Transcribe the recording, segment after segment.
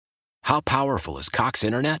How powerful is Cox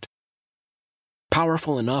Internet?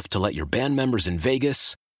 Powerful enough to let your band members in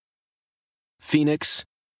Vegas, Phoenix,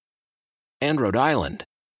 and Rhode Island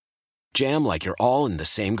jam like you're all in the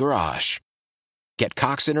same garage. Get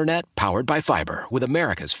Cox Internet powered by fiber with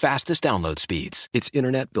America's fastest download speeds. It's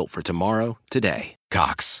internet built for tomorrow, today.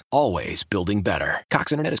 Cox, always building better.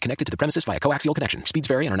 Cox Internet is connected to the premises via coaxial connection. Speeds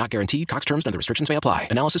vary and are not guaranteed. Cox terms and other restrictions may apply.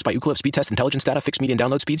 Analysis by Ookla Speed Test Intelligence Data. Fixed median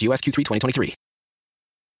download speeds. US Q3 2023.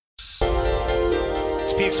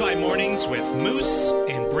 It's PXY Mornings with Moose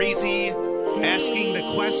and Breezy asking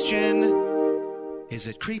the question, is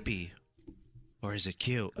it creepy or is it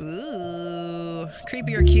cute? Ooh,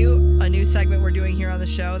 creepy or cute? A new segment we're doing here on the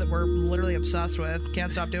show that we're literally obsessed with.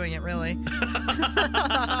 Can't stop doing it, really.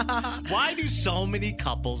 Why do so many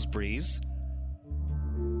couples, Breeze?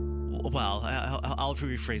 Well, I'll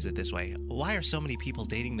rephrase it this way. Why are so many people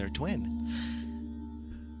dating their twin?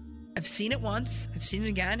 I've seen it once. I've seen it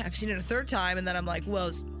again. I've seen it a third time, and then I'm like, "Whoa,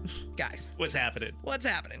 guys, What's happening? what's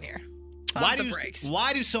happening here?"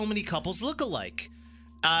 Why do so many couples look alike?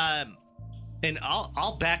 And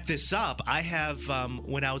I'll back this up. I have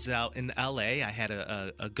when I was out in LA, I had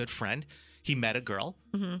a good friend. He met a girl,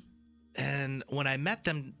 and when I met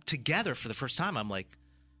them together for the first time, I'm like,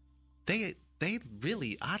 they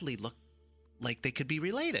really oddly look like they could be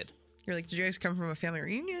related. You're like, did you guys come from a family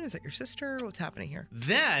reunion? Is that your sister? What's happening here?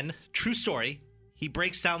 Then, true story, he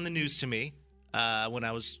breaks down the news to me when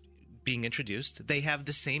I was being introduced. They have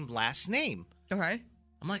the same last name. Okay.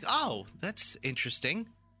 I'm like, oh, that's interesting.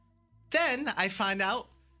 Then I find out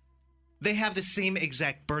they have the same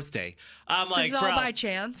exact birthday. I'm like, this is bro. all by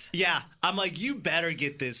chance? Yeah. I'm like, you better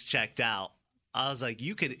get this checked out. I was like,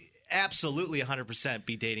 you could absolutely 100%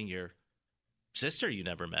 be dating your sister you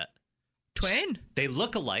never met. Twin? They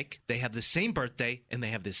look alike. They have the same birthday, and they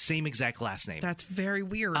have the same exact last name. That's very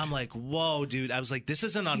weird. I'm like, whoa, dude. I was like, this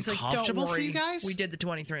isn't He's uncomfortable like, don't for you worry. guys? We did the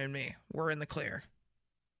 23andMe. We're in the clear.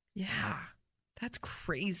 Yeah. That's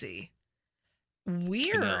crazy.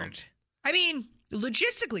 Weird. I mean,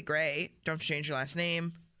 logistically great. Don't change your last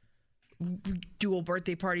name. Dual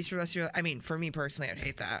birthday parties for the rest of your life. I mean, for me personally, I'd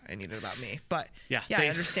hate that. I need it about me. But yeah, I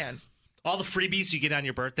understand. All the freebies you get on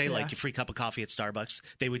your birthday, like your free cup of coffee at Starbucks,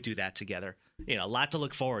 they would do that together. You know, a lot to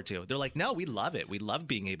look forward to. They're like, no, we love it. We love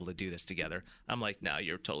being able to do this together. I'm like, no,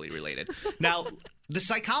 you're totally related. Now, the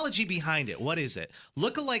psychology behind it, what is it?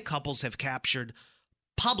 Lookalike couples have captured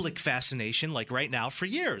public fascination, like right now, for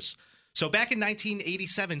years. So back in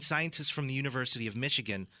 1987, scientists from the University of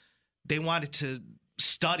Michigan, they wanted to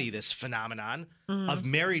study this phenomenon of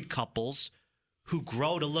married couples who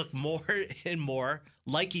grow to look more and more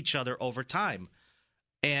like each other over time.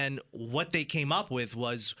 And what they came up with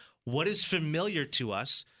was what is familiar to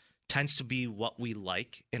us tends to be what we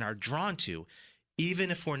like and are drawn to, even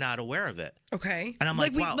if we're not aware of it. Okay. And I'm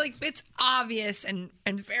like, wow. It's obvious and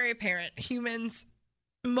very apparent.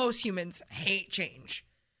 Most humans hate change.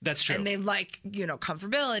 That's true. And they like,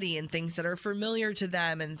 comfortability and things that are familiar to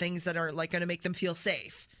them and things that are like going to make them feel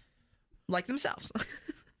safe, like themselves.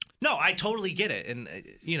 No, I totally get it. And,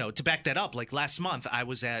 to back that up, like last month, I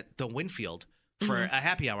was at the Winfield for a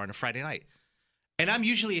happy hour on a Friday night. And I'm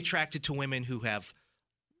usually attracted to women who have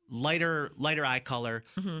lighter eye color,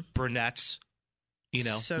 brunettes,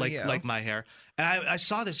 like my hair. And I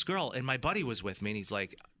saw this girl, and my buddy was with me, and he's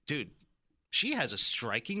like, dude, she has a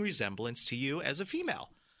striking resemblance to you as a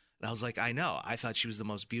female. And I was like, I know. I thought she was the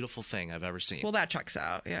most beautiful thing I've ever seen. Well, that checks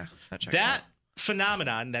out. Yeah, that checks out. That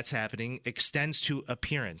phenomenon that's happening extends to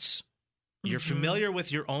appearance. You're familiar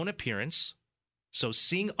with your own appearance, so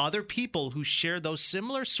seeing other people who share those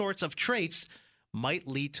similar sorts of traits might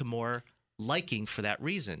lead to more liking for that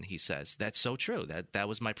reason, he says. That's so true. That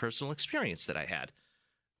was my personal experience that I had,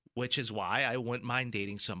 which is why I wouldn't mind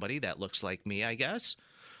dating somebody that looks like me, I guess.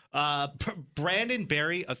 Brandon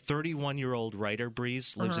Barry, a 31-year-old writer,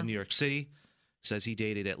 Breeze, lives in New York City, says he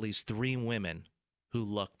dated at least 3 women who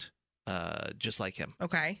looked just like him.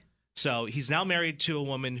 Okay. So he's now married to a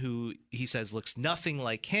woman who he says looks nothing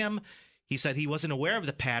like him. He said he wasn't aware of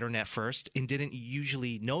the pattern at first and didn't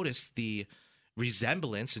usually notice the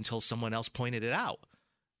resemblance until someone else pointed it out.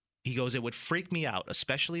 He goes, it would freak me out,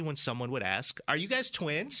 especially when someone would ask, are you guys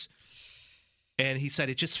twins? And he said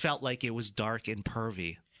it just felt like it was dark and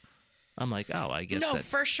pervy. I'm like, oh, I guess no,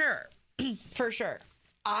 for sure. For sure.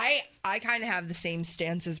 I kind of have the same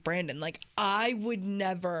stance as Brandon. Like, I would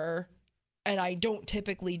never, and I don't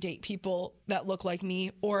typically date people that look like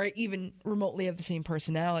me or even remotely have the same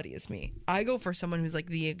personality as me. I go for someone who's like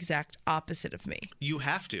the exact opposite of me. You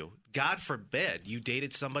have to. God forbid you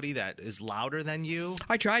dated somebody that is louder than you.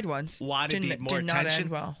 I tried once. Wanted more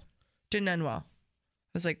attention. Didn't end well.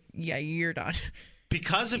 I was like, yeah, you're done.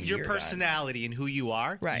 Because of your You're done. personality and who you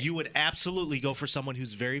are, Right. you would absolutely go for someone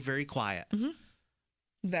who's very, very quiet.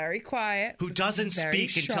 Very quiet. Who doesn't very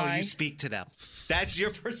speak until shy. you speak to them. That's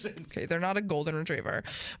your person. Okay, they're not a golden retriever.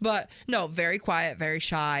 But no, very quiet, very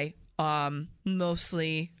shy.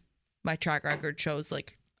 Mostly my track record shows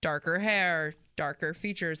like darker hair, darker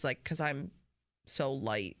features, like because I'm so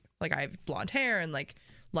light. Like I have blonde hair and like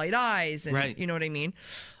light eyes and Right. you know what I mean?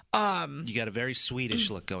 You got a very Swedish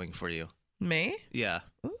look going for you. Me? Yeah.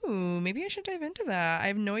 Ooh, maybe I should dive into that. I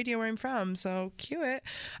have no idea where I'm from, so cue it.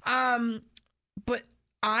 But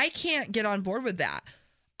I can't get on board with that.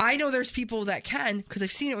 I know there's people that can because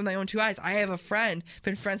I've seen it with my own two eyes. I have a friend,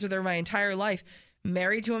 been friends with her my entire life,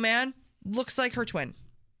 married to a man, looks like her twin.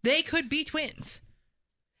 They could be twins.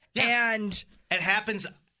 Yeah. And It happens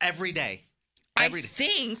every day. I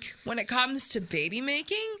think when it comes to baby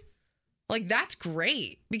making, like that's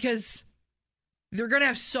great because they're going to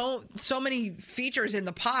have so many features in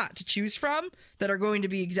the pot to choose from that are going to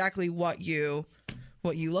be exactly what you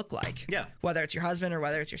look like. Yeah. Whether it's your husband or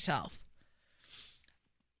whether it's yourself.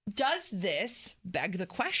 Does this beg the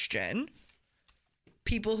question,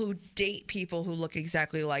 people who date people who look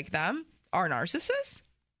exactly like them are narcissists?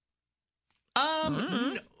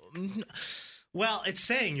 Well, it's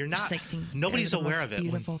saying you're not. Nobody's they're the aware most of it.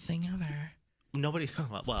 Beautiful thing ever. Nobody.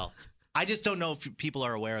 Well, I just don't know if people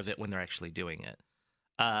are aware of it when they're actually doing it.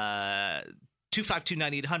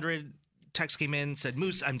 252-9800 text came in, said,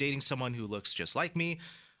 Moose, I'm dating someone who looks just like me.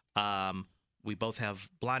 We both have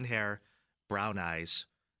blonde hair, brown eyes,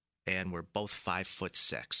 and we're both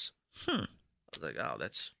 5'6". I was like, oh,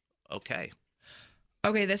 that's okay.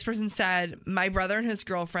 Okay, this person said, my brother and his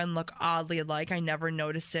girlfriend look oddly alike. I never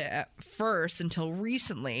noticed it at first until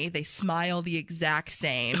recently. They smile the exact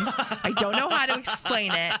same. I don't know how to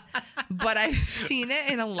explain it, but I've seen it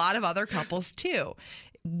in a lot of other couples too.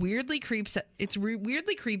 It's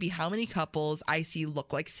weirdly creepy how many couples I see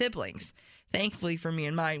look like siblings. Thankfully for me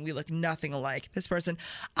and mine, we look nothing alike. This person,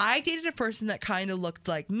 I dated a person that kind of looked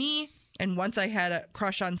like me, and once I had a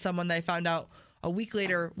crush on someone that I found out a week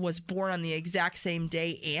later was born on the exact same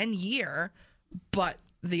day and year, but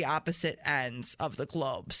the opposite ends of the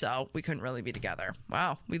globe. So we couldn't really be together.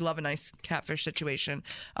 Wow. We love a nice catfish situation.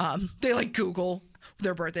 They like Google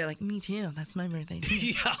their birthday. Like, me too. That's my birthday too.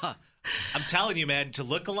 Yeah. I'm telling you, man, to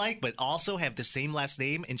look alike, but also have the same last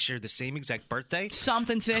name and share the same exact birthday.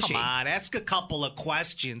 Something's fishy. Come on, ask a couple of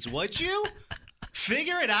questions, would you?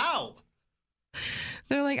 Figure it out.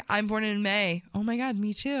 They're like, I'm born in May. Oh my God,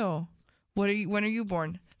 me too. When are you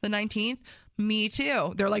born? The 19th? Me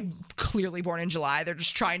too. They're like clearly born in July. They're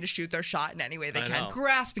just trying to shoot their shot in any way they can.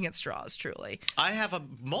 Grasping at straws, truly. I have a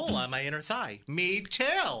mole on my inner thigh. Me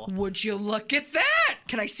too. Would you look at that?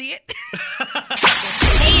 Can I see it?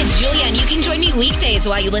 Hey, it's Julia, and you can join me weekdays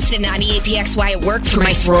while you listen to 98PXY at work for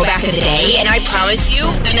my throwback of the day. And I promise you,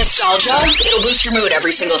 the nostalgia, it'll boost your mood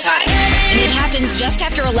every single time. And it happens just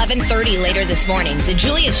after 11:30 later this morning. The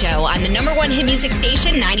Julia Show on the #1 hit music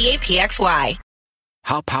station, 98PXY.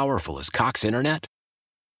 How powerful is Cox Internet?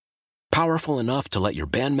 Powerful enough to let your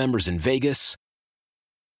band members in Vegas,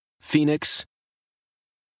 Phoenix,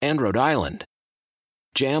 and Rhode Island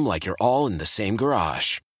jam like you're all in the same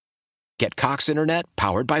garage. Get Cox Internet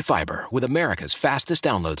powered by fiber with America's fastest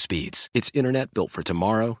download speeds. It's internet built for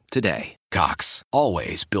tomorrow, today. Cox,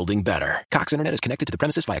 always building better. Cox Internet is connected to the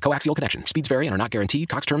premises via coaxial connection. Speeds vary and are not guaranteed.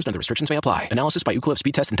 Cox terms and other restrictions may apply. Analysis by Ookla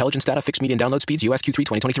Speed Test Intelligence Data. Fixed median download speeds. US Q3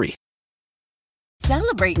 2023.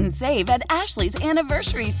 Celebrate and save at Ashley's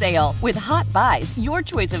Anniversary Sale. With Hot Buys, your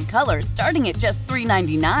choice of colors starting at just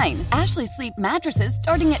 $3.99. Ashley Sleep mattresses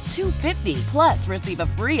starting at $2.50. Plus, receive a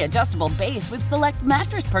free adjustable base with select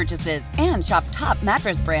mattress purchases. And shop top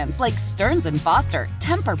mattress brands like Stearns & Foster,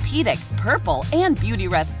 Tempur-Pedic, Purple, and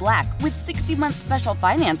Beautyrest Black with 60-month special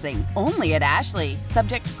financing. Only at Ashley.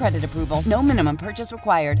 Subject to credit approval. No minimum purchase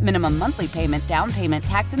required. Minimum monthly payment, down payment,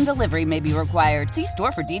 tax, and delivery may be required. See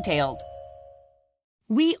store for details.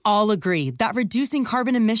 We all agree that reducing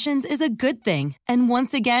carbon emissions is a good thing. And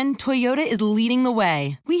once again, Toyota is leading the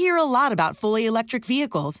way. We hear a lot about fully electric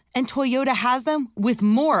vehicles, and Toyota has them with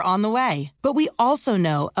more on the way. But we also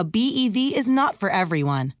know a BEV is not for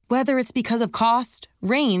everyone, whether it's because of cost,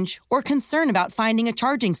 range, or concern about finding a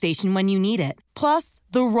charging station when you need it. Plus,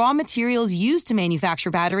 the raw materials used to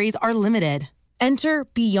manufacture batteries are limited. Enter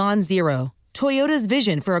Beyond Zero, Toyota's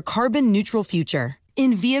vision for a carbon-neutral future.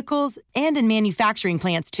 In vehicles and in manufacturing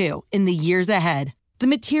plants, too, in the years ahead. The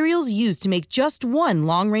materials used to make just one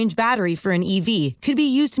long-range battery for an EV could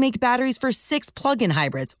be used to make batteries for 6 plug-in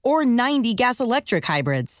hybrids or 90 gas-electric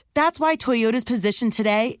hybrids. That's why Toyota's position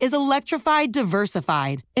today is electrified,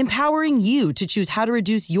 diversified, empowering you to choose how to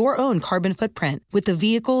reduce your own carbon footprint with the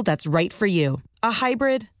vehicle that's right for you. A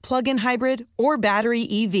hybrid, plug-in hybrid, or battery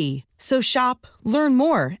EV. So shop, learn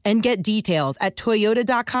more, and get details at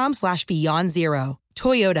toyota.com/beyond zero.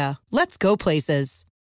 Toyota, let's go places.